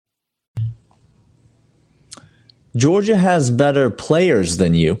Georgia has better players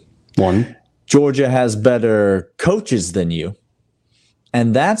than you. One. Georgia has better coaches than you.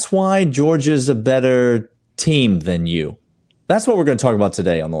 And that's why Georgia's a better team than you. That's what we're going to talk about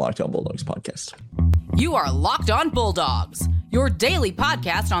today on the Locked On Bulldogs podcast. You are Locked On Bulldogs, your daily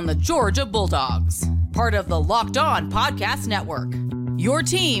podcast on the Georgia Bulldogs. Part of the Locked On Podcast Network, your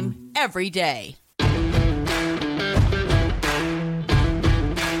team every day.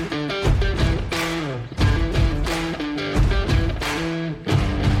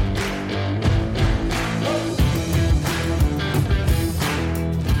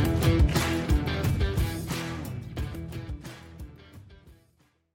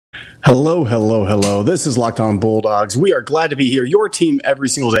 Hello. This is Locked On Bulldogs. We are glad to be here, your team every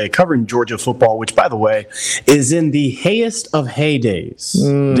single day, covering Georgia football, which, by the way, is in the hayest of heydays.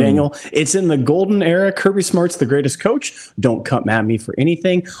 Daniel, it's in the golden era. Kirby Smart's the greatest coach. Don't come at me for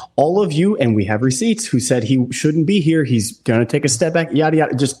anything. All of you, and we have receipts, who said he shouldn't be here. He's going to take a step back, yada,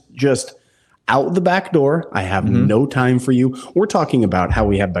 yada. Just out the back door. I have no time for you. We're talking about how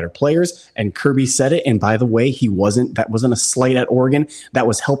we have better players, and Kirby said it. And by the way, that wasn't a slight at Oregon. That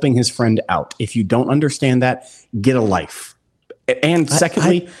was helping his friend out. If you don't understand that, get a life. And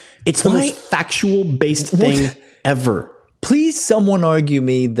secondly, it's the most factual based thing ever. Please, someone argue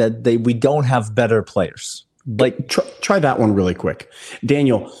me that we don't have better players. Like, try that one really quick.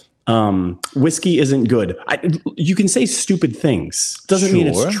 Daniel, whiskey isn't good. You can say stupid things. Doesn't mean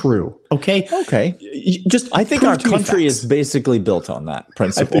it's true. Okay. I think our country is basically built on that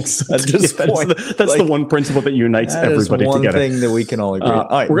principle. So. That's the one principle that unites everybody one together. Thing that we can all agree on. All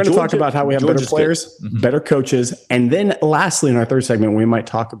right, we're going to talk about how we have better players, better coaches, and then lastly, in our third segment, we might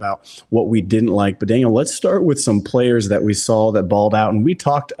talk about what we didn't like. But Daniel, let's start with some players that we saw that balled out, and we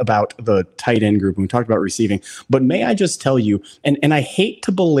talked about the tight end group, and we talked about receiving. But may I just tell you, and I hate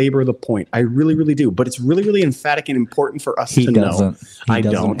to belabor the point, I really, really do, but it's really, really emphatic and important for us to know. I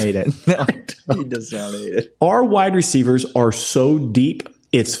don't hate it. No, he does not hate it. Our wide receivers are so deep,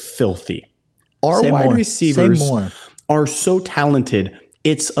 it's filthy. Our wide receivers are so talented,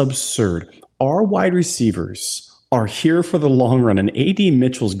 it's absurd. Our wide receivers are here for the long run, and A.D.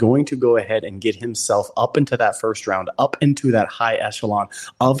 Mitchell's going to go ahead and get himself up into that first round, up into that high echelon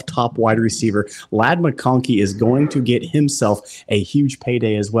of top wide receiver. Ladd McConkey is going to get himself a huge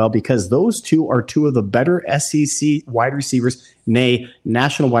payday as well, because those two are two of the better SEC wide receivers, nay,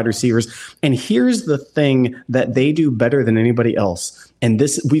 national wide receivers. And here's the thing that they do better than anybody else. And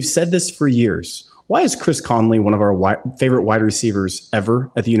this, we've said this for years. Why is Chris Conley one of our favorite wide receivers ever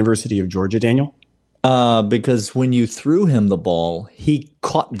at the University of Georgia, Daniel? Because when you threw him the ball, he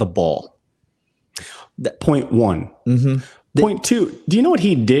caught the ball. Point one. Point two, do you know what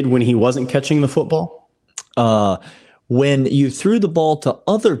he did when he wasn't catching the football? When you threw the ball to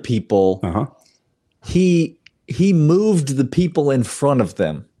other people, he moved the people in front of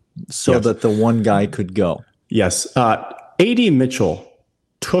them so that the one guy could go. Yes. A.D. Mitchell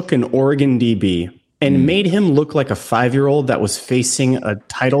took an Oregon DB and made him look like a 5-year-old that was facing a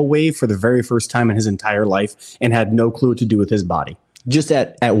tidal wave for the very first time in his entire life and had no clue what to do with his body. Just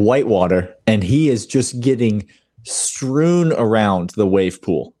at Whitewater, and he is just getting strewn around the wave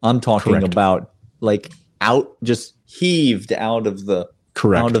pool. I'm talking about like just heaved out of the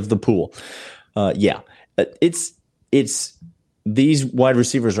pool. It's these wide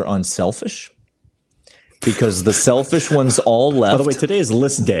receivers are unselfish, because the selfish ones all left. By the way, today is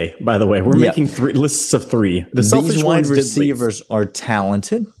list day. By the way, we're making lists of three. These wide receivers are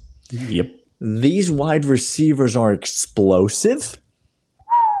talented. Yep. These wide receivers are explosive.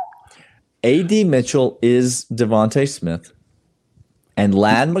 A.D. Mitchell is Devontae Smith, and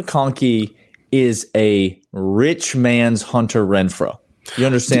Ladd McConkey is a rich man's Hunter Renfrow. You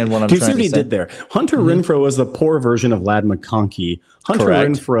understand what I'm trying to say? Do you see what he did there? Hunter Renfrow was the poor version of Ladd McConkey. Hunter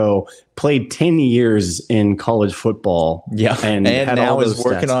Renfrow played 10 years in college football. Yeah, and now is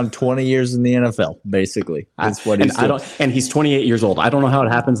working on 20 years in the NFL, basically. That's what he's doing. And he's 28 years old. I don't know how it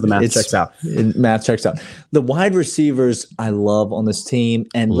happens. The math checks out. Math checks out. The wide receivers I love on this team.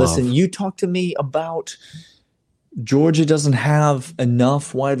 And listen, you talk to me about Georgia doesn't have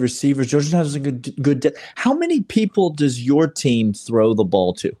enough wide receivers. Georgia has a good depth. How many people does your team throw the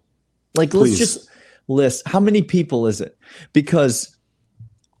ball to? Like, let's just list. How many people is it? Because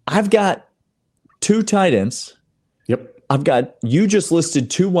I've got 2 tight ends. Yep. You just listed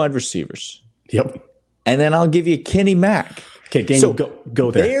 2 wide receivers. Yep. And then I'll give you Kenny Mack. Okay, Daniel,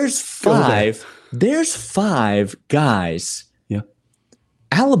 go there. There's 5. There's 5 guys. Yeah.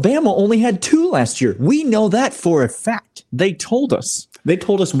 Alabama only had 2 last year. We know that for a fact. They told us. They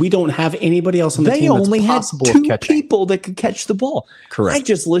told us we don't have anybody else on the team that's only had possible 2 of catching. people that could catch the ball. Correct. I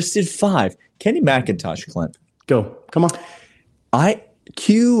just listed 5. Kenny McIntosh, Clint. Go. Come on.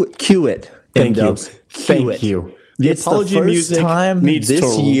 Cue it. Thank you. Thank you. The apology music time needs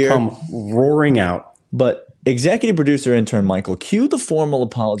this year come roaring out. But executive producer intern Michael, cue the formal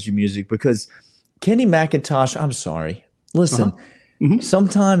apology music, because Kenny McIntosh, I'm sorry. Listen,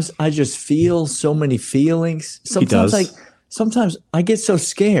 sometimes I just feel so many feelings. Sometimes I get so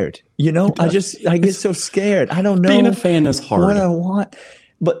scared. You know, I get so scared. I don't know. Being a fan is hard. What I want.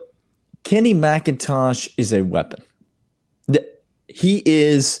 But Kenny McIntosh is a weapon. He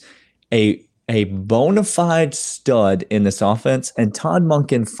is a bona fide stud in this offense. And Todd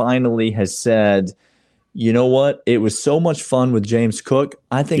Monken finally has said, you know what? It was so much fun with James Cook.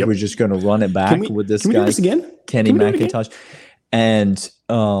 I think we're just going to run it back with this guy, Kenny McIntosh. And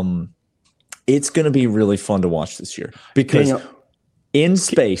it's going to be really fun to watch this year, because in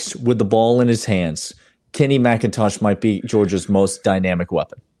space with the ball in his hands, Kenny McIntosh might be Georgia's most dynamic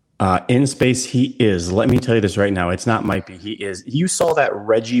weapon. In space, he is. Let me tell you this right now. It's not might be. He is. You saw that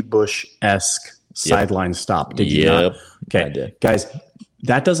Reggie Bush-esque sideline stop, did you not? Okay, I did. Guys,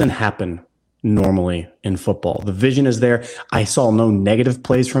 that doesn't happen normally in football. The vision is there. I saw no negative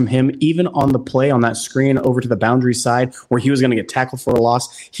plays from him. Even on the play on that screen over to the boundary side where he was going to get tackled for a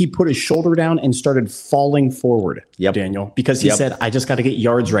loss, he put his shoulder down and started falling forward, Daniel, because he said, I just got to get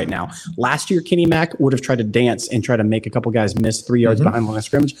yards right now. Last year, Kenny Mack would have tried to dance and try to make a couple guys miss 3 yards behind the line of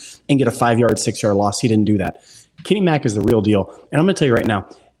scrimmage and get a 5-yard, 6-yard loss. He didn't do that. Kenny Mack is the real deal. And I'm going to tell you right now,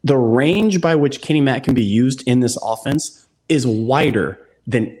 the range by which Kenny Mack can be used in this offense is wider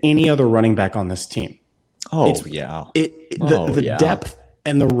than any other running back on this team. The depth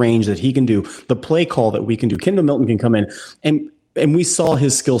and the range that he can do, the play call that we can do. Kendall Milton can come in and we saw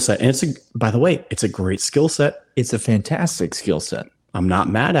his skill set. And by the way, it's a great skill set. It's a fantastic skill set. I'm not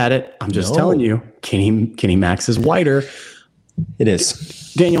mad at it. I'm just telling you, Kenny Max is wider. It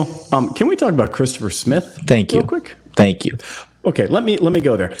is. Daniel, can we talk about Christopher Smith? Thank you. Real quick. Thank you. Okay, let me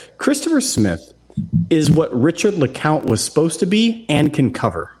go there. Christopher Smith is what Richard LeCounte was supposed to be and can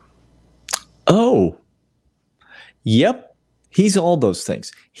cover. Oh, yep. He's all those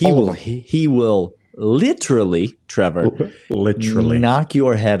things. He will literally, Trevor, knock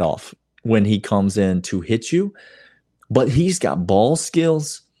your head off when he comes in to hit you. But he's got ball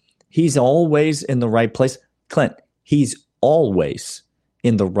skills. He's always in the right place. Clint, he's always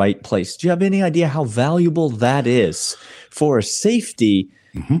in the right place. Do you have any idea how valuable that is for a safety?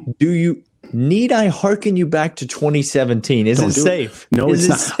 Need I hearken you back to 2017? Is it safe? No, it's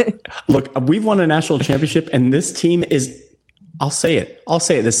not. Look, we've won a national championship, and this team is, I'll say it,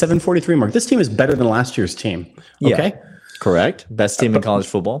 the 743 mark. This team is better than last year's team. Okay? Yeah, correct. Best team in college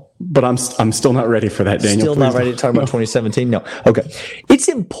football. But I'm still not ready for that, Daniel. Still not ready to talk about 2017? No. Okay. It's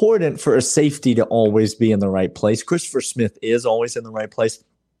important for a safety to always be in the right place. Christopher Smith is always in the right place.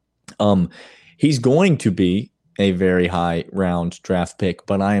 He's going to be a very high round draft pick,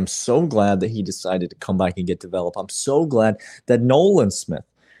 but I am so glad that he decided to come back and get developed. I'm so glad that Nolan Smith,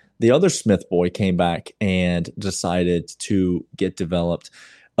 the other Smith boy, came back and decided to get developed.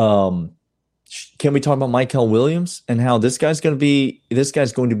 Can we talk about Mykel Williams and how this guy's going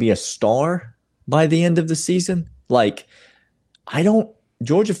to be a star by the end of the season? Like,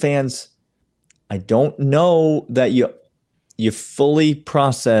 Georgia fans, I don't know that you fully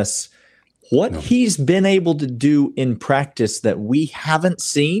process what he's been able to do in practice that we haven't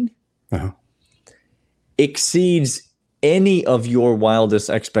seen exceeds any of your wildest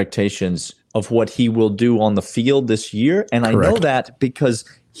expectations of what he will do on the field this year. And I know that because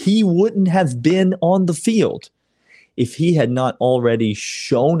he wouldn't have been on the field if he had not already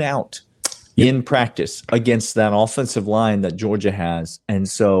shown out in practice against that offensive line that Georgia has. And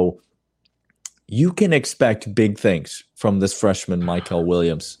so you can expect big things from this freshman, Mykel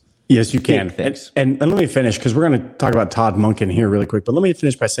Williams. Yes, you can. And let me finish, because we're going to talk about Todd Monken here really quick. But let me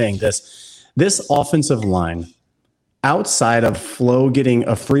finish by saying this. This offensive line, outside of Flo getting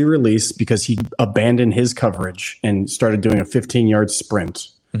a free release because he abandoned his coverage and started doing a 15-yard sprint,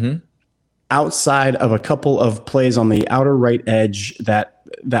 outside of a couple of plays on the outer right edge that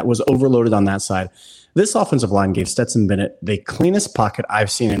was overloaded on that side, this offensive line gave Stetson Bennett the cleanest pocket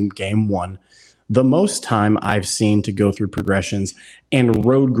I've seen in game one, the most time I've seen to go through progressions, and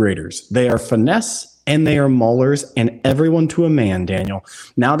road graders. They are finesse and they are maulers, and everyone to a man, Daniel.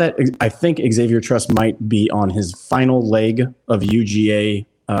 Now that I think Xavier Truss might be on his final leg of UGA,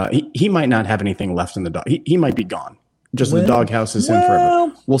 he might not have anything left in the dog. He might be gone. Just the doghouse is in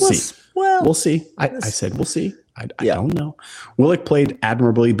forever. We'll see. We'll see. I said we'll see. I don't know. Willick played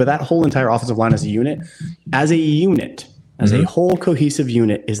admirably, but that whole entire offensive line as a unit, as a whole cohesive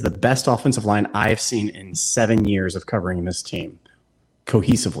unit, is the best offensive line I've seen in 7 years of covering this team.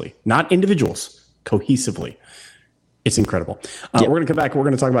 Cohesively, not individuals, cohesively. It's incredible. We're going to come back. We're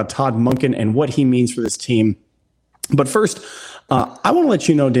going to talk about Todd Monken and what he means for this team. But first, I want to let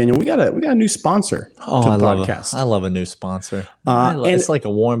you know, Daniel, we got a new sponsor to the podcast. I love a new sponsor. It's like a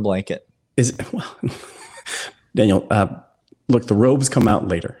warm blanket. Daniel, look, the robes come out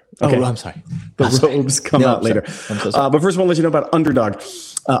later. Okay? Oh, I'm sorry. The robes come out later. I'm so sorry. But first, I want to let you know about Underdog.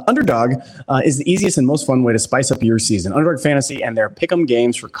 Underdog is the easiest and most fun way to spice up your season. Underdog Fantasy and their pick'em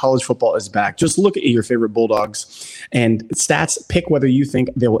games for college football is back. Just look at your favorite Bulldogs and stats. Pick whether you think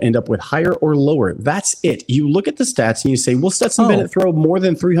they will end up with higher or lower. That's it. You look at the stats and you say, will Stetson Bennett throw more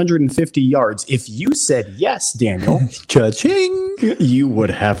than 350 yards? If you said yes, Daniel, cha-ching, you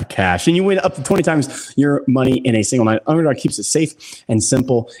would have cash. And you win up to 20 times your money in a single night. Underdog keeps it safe and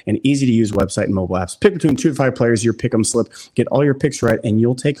simple and easy to use website and mobile apps. Pick between 2 to 5 players, your pick'em slip. Get all your picks right, and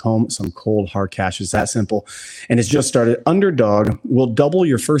you'll take home some cold hard cash. It's that simple. And it's just started. Underdog will double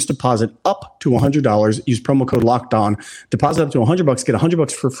your first deposit up to $100. Use promo code Locked On. Deposit up to $100. Get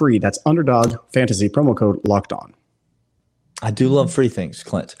 $100 for free. That's Underdog Fantasy, promo code Locked On. I do love free things,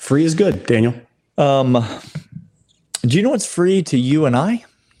 Clint. Free is good, Daniel. Do you know what's free to you and I?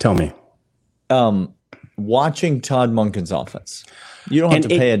 Tell me. Watching Todd Monken's offense. You don't have to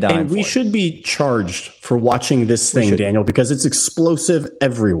pay a dime. And we should be charged for watching this thing, Daniel, because it's explosive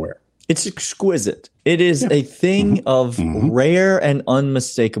everywhere. It's exquisite. It is a thing of rare and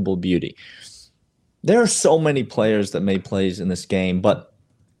unmistakable beauty. There are so many players that made plays in this game, but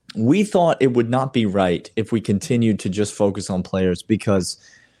we thought it would not be right if we continued to just focus on players because,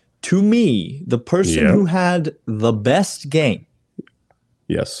 to me, the person who had the best game,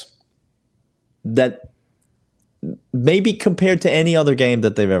 that maybe compared to any other game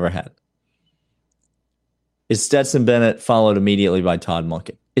that they've ever had, is Stetson Bennett, followed immediately by Todd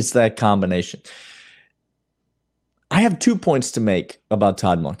Monken. It's that combination. I have 2 points to make about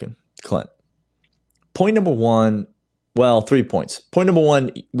Todd Monken, Clint. Point number one, 3 points. Point number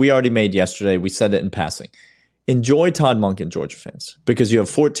one, we already made yesterday. We said it in passing. Enjoy Todd Monken, Georgia fans, because you have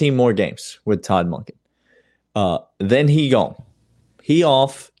 14 more games with Todd Monken. Then he gone. He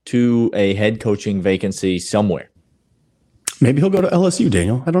off to a head coaching vacancy somewhere. Maybe he'll go to LSU,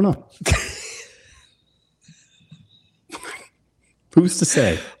 Daniel. I don't know. Who's to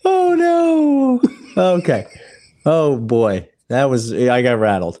say? Oh, no. Okay. Oh, boy. I got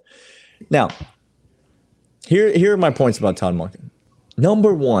rattled. Now, here are my points about Todd Monken.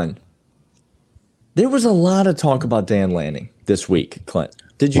 Number one, there was a lot of talk about Dan Lanning this week, Clint.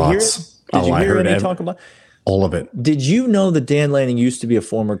 Did you hear it? Did you hear any talk about all of it? Did you know that Dan Lanning used to be a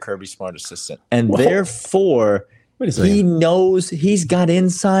former Kirby Smart assistant? And therefore, he knows he's got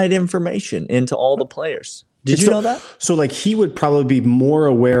inside information into all the players. Did you know that? So, he would probably be more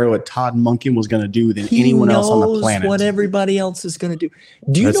aware of what Todd Monken was going to do than anyone else on the planet. He knows what everybody else is going to do.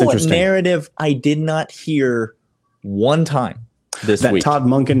 Do you know what narrative I did not hear one time this week? That Todd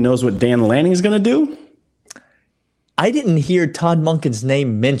Monken knows what Dan Lanning is going to do? I didn't hear Todd Monken's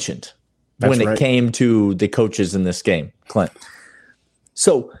name mentioned when it came to the coaches in this game, Clint.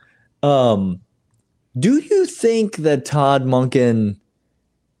 So, do you think that Todd Monken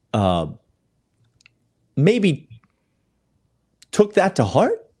maybe took that to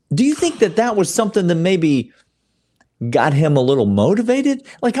heart? Do you think that was something that maybe got him a little motivated?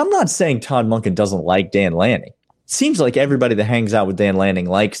 I'm not saying Todd Monken doesn't like Dan Lanning. It seems like everybody that hangs out with Dan Lanning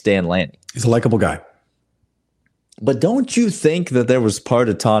likes Dan Lanning. He's a likable guy. But don't you think that there was part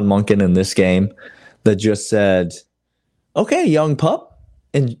of Todd Monken in this game that just said, okay, young pup,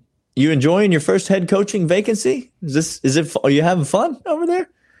 and you enjoying your first head coaching vacancy? Are you having fun over there?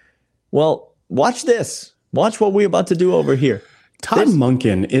 Well, watch this. Watch what we're about to do over here. Todd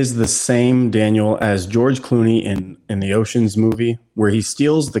Monken is the same, Daniel, as George Clooney in the Ocean's movie, where he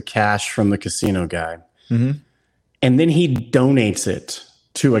steals the cash from the casino guy. Mm-hmm. And then he donates it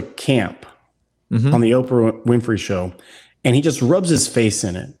to a camp on the Oprah Winfrey Show. And he just rubs his face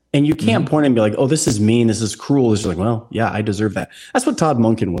in it. And you can't point and be like, oh, this is mean. This is cruel. It's like, well, yeah, I deserve that. That's what Todd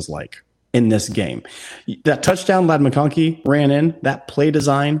Monken was like in this game. That touchdown Ladd McConkey ran in, that play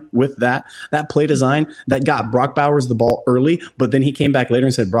design with that play design that got Brock Bowers the ball early, but then he came back later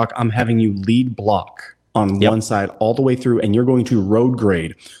and said, Brock, I'm having you lead block on one side all the way through, and you're going to road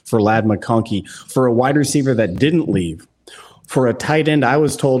grade for Ladd McConkey, for a wide receiver that didn't leave, for a tight end I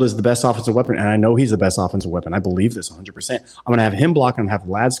was told is the best offensive weapon, and I know he's the best offensive weapon. I believe this 100%. I'm going to have him block, I'm going to have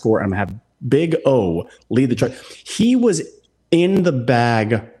Ladd score, and I'm going to have Big O lead the charge. He was in the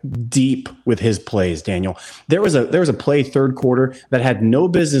bag deep with his plays, Daniel. There was a play third quarter that had no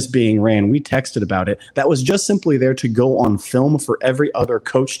business being ran. We texted about it. That was just simply there to go on film for every other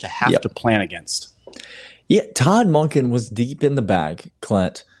coach to have to plan against. Yeah, Todd Monken was deep in the bag,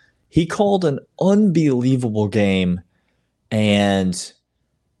 Clint. He called an unbelievable game, and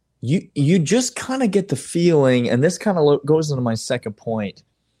you just kind of get the feeling, and this kind of goes into my second point,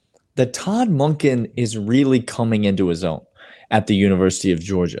 that Todd Monken is really coming into his own at the University of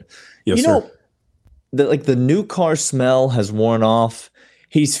Georgia. Yes, sir. The new car smell has worn off.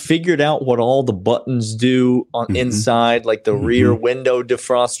 He's figured out what all the buttons do on inside, like the rear window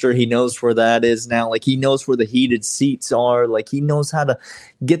defroster. He knows where that is now. Like, he knows where the heated seats are. Like, he knows how to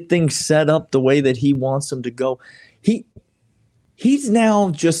get things set up the way that he wants them to go. He's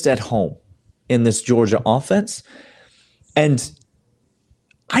now just at home in this Georgia offense. And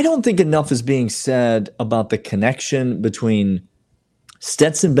I don't think enough is being said about the connection between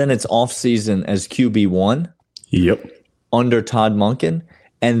Stetson Bennett's offseason as QB1 under Todd Monken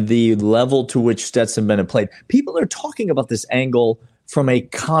and the level to which Stetson Bennett played. People are talking about this angle from a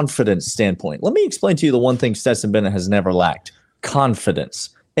confidence standpoint. Let me explain to you the one thing Stetson Bennett has never lacked: confidence.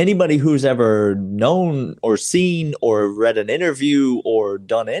 Anybody who's ever known or seen or read an interview or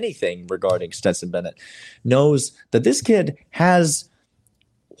done anything regarding Stetson Bennett knows that this kid has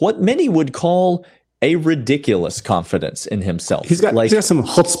what many would call a ridiculous confidence in himself. He's got some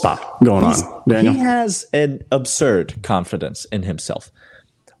chutzpah going on, Daniel. He has an absurd confidence in himself.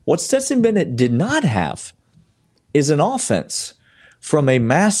 What Stetson Bennett did not have is an offense from a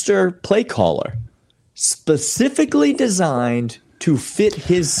master play caller specifically designed to fit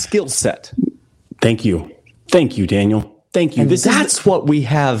his skill set. Thank you. Thank you, Daniel. Thank you. And that's what we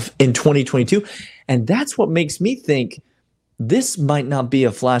have in 2022. And that's what makes me think this might not be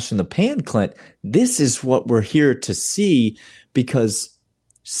a flash in the pan, Clint. This is what we're here to see, because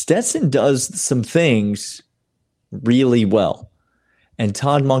Stetson does some things really well. And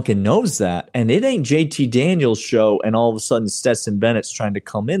Todd Monken knows that. And it ain't JT Daniels' show and all of a sudden Stetson Bennett's trying to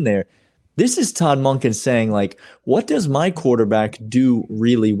come in there. This is Todd Monken saying, like, what does my quarterback do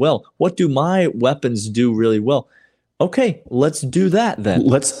really well? What do my weapons do really well? Okay, let's do that then.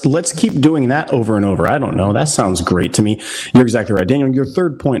 Let's keep doing that over and over. I don't know. That sounds great to me. You're exactly right. Daniel, your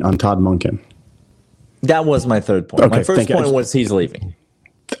third point on Todd Monken. That was my third point. Okay, my first point was he's leaving.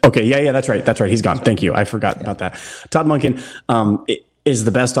 Okay, yeah, that's right. He's gone. Thank you. I forgot about that. Todd Monken is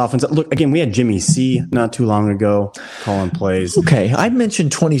the best offense. Look, again, we had Jimmy C not too long ago calling plays. Okay, I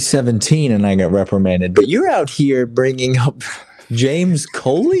mentioned 2017 and I got reprimanded, but you're out here bringing up James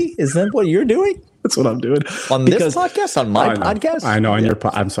Coley? Is that what you're doing? That's what I'm doing. On this podcast? On my podcast? I know, on your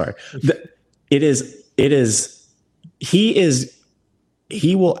podcast. I'm sorry.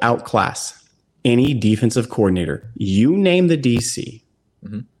 He will outclass any defensive coordinator. You name the DC,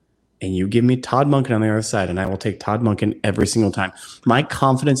 and you give me Todd Monken on the other side, and I will take Todd Monken every single time. My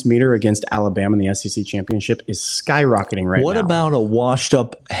confidence meter against Alabama in the SEC championship is skyrocketing right now. What about a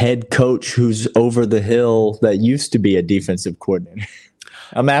washed-up head coach who's over the hill that used to be a defensive coordinator?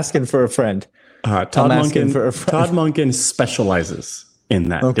 I'm asking for a friend. Todd Monken specializes in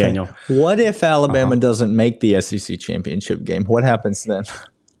that, okay. Daniel. What if Alabama doesn't make the SEC championship game? What happens then?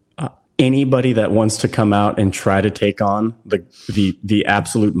 Anybody that wants to come out and try to take on the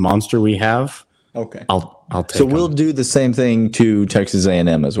absolute monster we have, okay, I'll take. So we'll do the same thing to Texas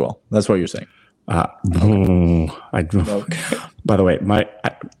A&M as well. That's what you're saying. By the way,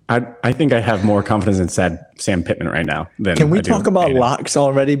 I think I have more confidence in Sam Pittman right now than. Can we talk about locks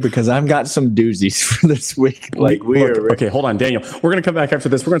already? Because I've got some doozies for this week. Okay, hold on, Daniel. We're going to come back after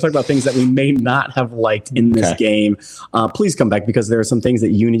this. We're going to talk about things that we may not have liked in this game. Please come back, because there are some things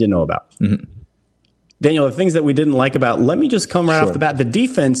that you need to know about. Mm-hmm. Daniel, the things that we didn't like about. Let me just come right off the bat. The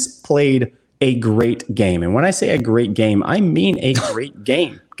defense played a great game, and when I say a great game, I mean a great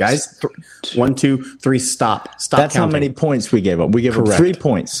game. Guys, 1, 2, 3, stop. That's counting. How many points we gave up. We gave up 3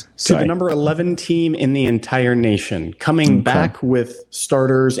 points. To the number 11 team in the entire nation, coming back with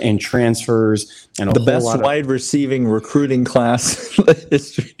starters and transfers and the best wide receiving recruiting class in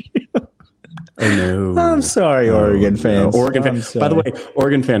history. Oh, no. I'm sorry, Oregon fans. No. Oregon fan. By the way,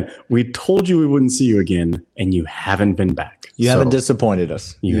 Oregon fan, we told you we wouldn't see you again, and you haven't been back. You haven't disappointed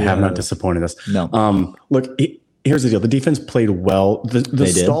us. You have not disappointed us. No. Look, here's the deal. The defense played well. The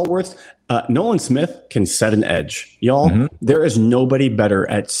stalwarts, Nolan Smith can set an edge. Y'all, there is nobody better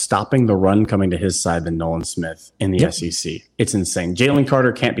at stopping the run coming to his side than Nolan Smith in the SEC. It's insane. Jalen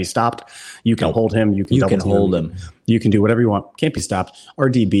Carter can't be stopped. You can hold him. You can hold him. You can do whatever you want. Can't be stopped. Our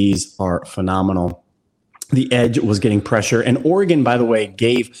DBs are phenomenal. The edge was getting pressure. And Oregon, by the way,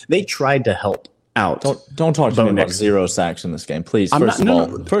 they tried to help out. Don't talk to me about 0 sacks in this game, please. First of all,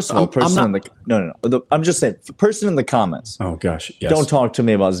 I'm just saying, person in the comments. Oh gosh, yes. Don't talk to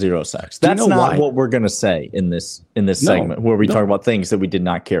me about 0 sacks. That's not what we're going to say in this segment where we talk about things that we did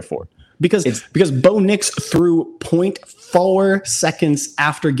not care for. Because Bo Nix threw 0.4 seconds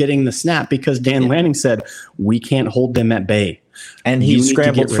after getting the snap because Dan Lanning said, we can't hold them at bay. And he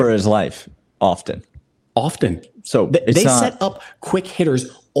scrambled for his life often. So they set up quick hitters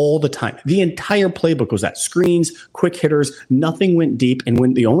all the time. The entire playbook was that screens, quick hitters, nothing went deep. And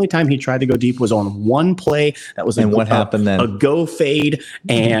when the only time he tried to go deep was on one play, that was what happened then? A go fade,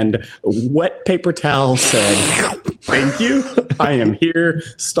 and wet paper towel said, "Thank you, I am here,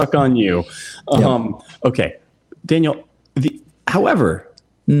 stuck on you." Okay, Daniel. However,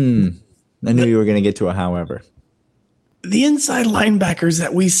 I knew you were going to get to a however. The inside linebackers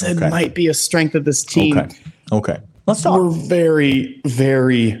that we said might be a strength of this team. Okay. Let's talk. We're very,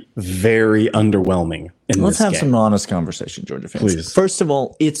 very, very underwhelming in Let's this have game. some honest conversation, Georgia fans. Please. First of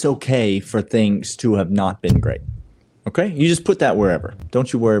all, it's okay for things to have not been great. Okay? You just put that wherever.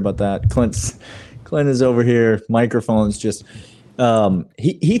 Don't you worry about that. Clint is over here. Microphone's just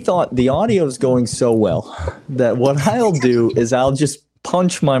he thought the audio is going so well that what I'll do is I'll just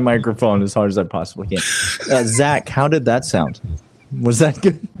punch my microphone as hard as I possibly can. Zach, how did that sound? Was that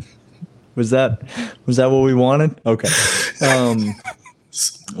good? Was that what we wanted? Okay.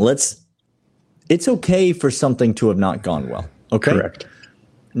 It's okay for something to have not gone well. Okay. Correct.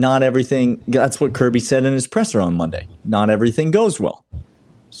 Not everything. That's what Kirby said in his presser on Monday. Not everything goes well.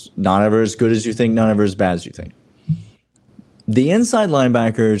 Not ever as good as you think. Not ever as bad as you think. The inside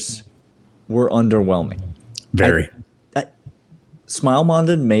linebackers were underwhelming. Very. Smael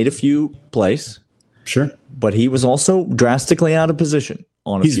Mondon made a few plays. Sure. But he was also drastically out of position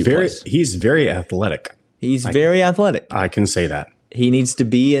on a few plays. He's very athletic. He's very athletic. I can say that. He needs to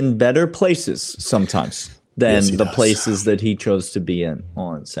be in better places sometimes than the places that he chose to be in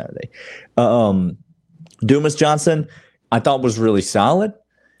on Saturday. Dumas Johnson, I thought was really solid.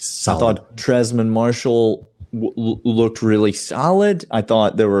 I thought Tresman Marshall looked really solid. I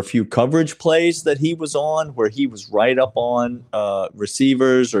thought there were a few coverage plays that he was on where he was right up on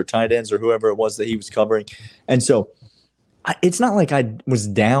receivers or tight ends or whoever it was that he was covering. And so it's not like I was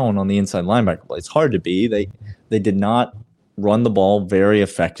down on the inside linebacker play. It's hard to be. They did not run the ball very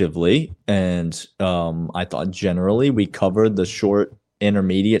effectively. And I thought generally we covered the short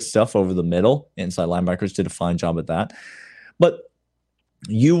intermediate stuff over the middle. Inside linebackers did a fine job at that. But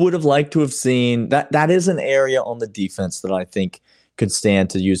you would have liked to have seen that is an area on the defense that I think could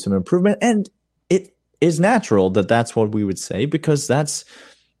stand to use some improvement. And it is natural that that's what we would say because that's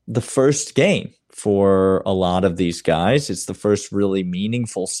the first game for a lot of these guys. It's the first really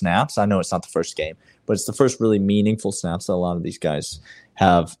meaningful snaps. I know it's not the first game, but it's the first really meaningful snaps that a lot of these guys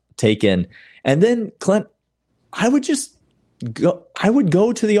have taken. And then, Clint, I would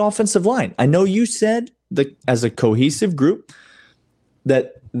go to the offensive line. I know you said that as a cohesive group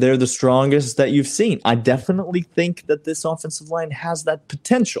that they're the strongest that you've seen. I definitely think that this offensive line has that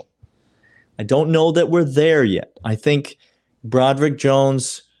potential. I don't know that we're there yet. I think Broderick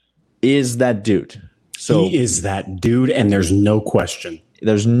Jones is that dude. So he is that dude, and there's no question.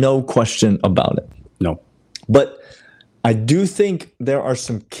 There's no question about it. No. But I do think there are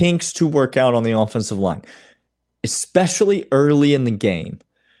some kinks to work out on the offensive line, especially early in the game.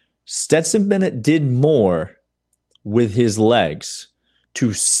 Stetson Bennett did more with his legs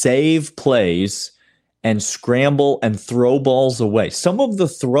to save plays and scramble and throw balls away. Some of the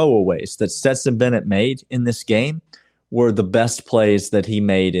throwaways that Stetson Bennett made in this game were the best plays that he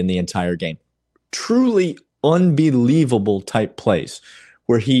made in the entire game. Truly unbelievable type plays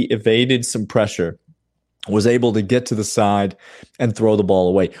where he evaded some pressure, was able to get to the side and throw the ball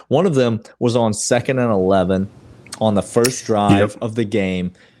away. One of them was on 2nd and 11 on the first drive of the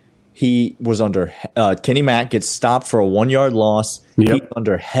game. He was under Kenny Mack gets stopped for a 1-yard loss. He's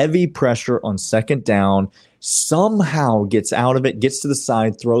under heavy pressure on 2nd down, somehow gets out of it, gets to the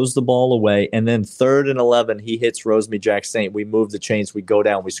side, throws the ball away, and then 3rd and 11, he hits Rosemy Jack-Saint. We move the chains, we go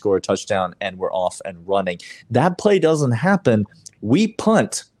down, we score a touchdown, and we're off and running. That play doesn't happen. We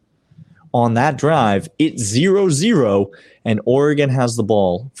punt on that drive. It's 0-0, and Oregon has the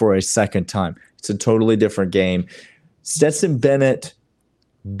ball for a second time. It's a totally different game. Stetson Bennett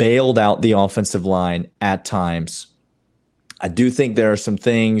bailed out the offensive line at times. I do think there are some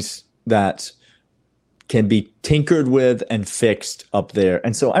things that can be tinkered with and fixed up there.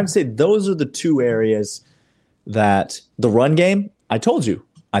 And so I'd say those are the two areas that the run game, I told you,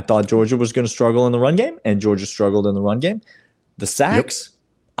 I thought Georgia was going to struggle in the run game, and Georgia struggled in the run game. The sacks,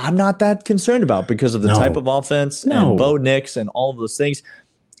 I'm not that concerned about because of the type of offense and Bo Nix and all of those things.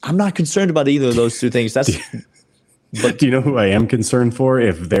 I'm not concerned about either of those two things. But do you know who I am concerned for?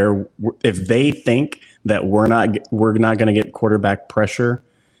 If they think that we're not going to get quarterback pressure,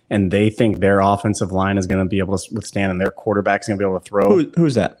 and they think their offensive line is going to be able to withstand, and their quarterback's going to be able to throw.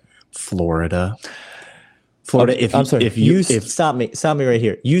 Who's that? Florida. I'm sorry. If you stop me right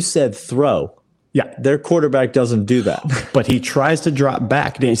here. You said throw. Yeah. Their quarterback doesn't do that. But he tries to drop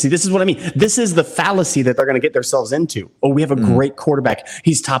back. See, this is what I mean. This is the fallacy that they're going to get themselves into. Oh, we have a great quarterback.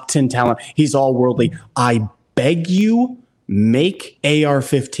 He's top 10 talent. He's all worldly. I beg you, make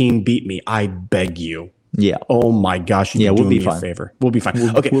AR-15 beat me. I beg you. Yeah. Oh my gosh. We'll be fine. A favor. We'll be fine.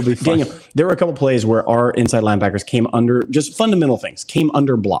 We'll be fine. Daniel, there were a couple plays where our inside linebackers came under just fundamental things, came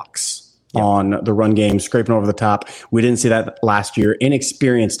under blocks on the run game, scraping over the top. We didn't see that last year.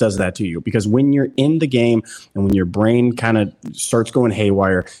 Inexperience does that to you because when you're in the game and when your brain kind of starts going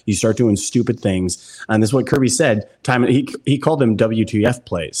haywire, you start doing stupid things. And this is what Kirby said. He called them WTF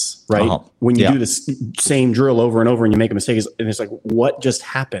plays, right? Uh-huh. When you do the same drill over and over and you make a mistake, and it's like, what just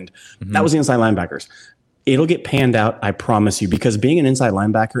happened? Mm-hmm. That was the inside linebackers. It'll get panned out, I promise you, because being an inside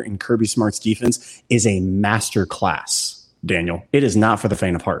linebacker in Kirby Smart's defense is a master class, Daniel. It is not for the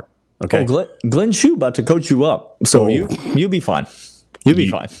faint of heart. Okay. Oh, Glenn Shue about to coach you up, so you'll be fine. You'll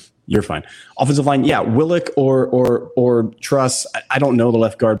be fine. You're fine. Offensive line, Willick or Truss. I don't know the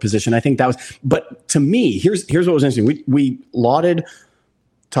left guard position. I think that was, but to me, here's what was interesting. We lauded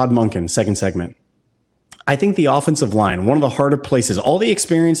Todd Monken, second segment. I think the offensive line, one of the harder places, all the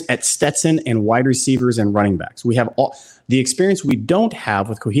experience at Stetson and wide receivers and running backs. We have all the experience we don't have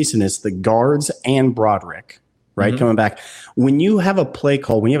with cohesiveness, the guards and Broderick. Right, coming back. When you have a play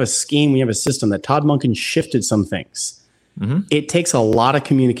call, when you have a scheme, when you have a system that Todd Monken shifted some things, it takes a lot of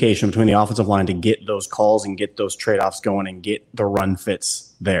communication between the offensive line to get those calls and get those trade-offs going and get the run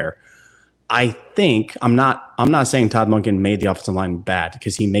fits there. I think I'm not saying Todd Monken made the offensive line bad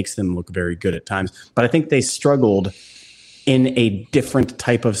because he makes them look very good at times, but I think they struggled in a different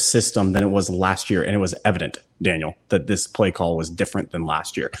type of system than it was last year, and it was evident, Daniel, that this play call was different than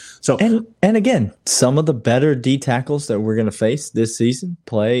last year. So, and again, some of the better D tackles that we're going to face this season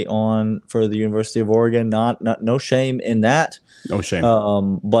play on for the University of Oregon. Not no shame in that. No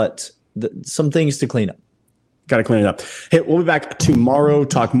shame. But some things to clean up. Got to clean it up. Hey, we'll be back tomorrow.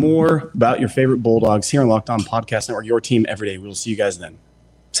 Talk more about your favorite Bulldogs here on Locked On Podcast Network. Your team every day. We'll see you guys then.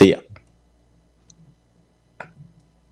 See ya.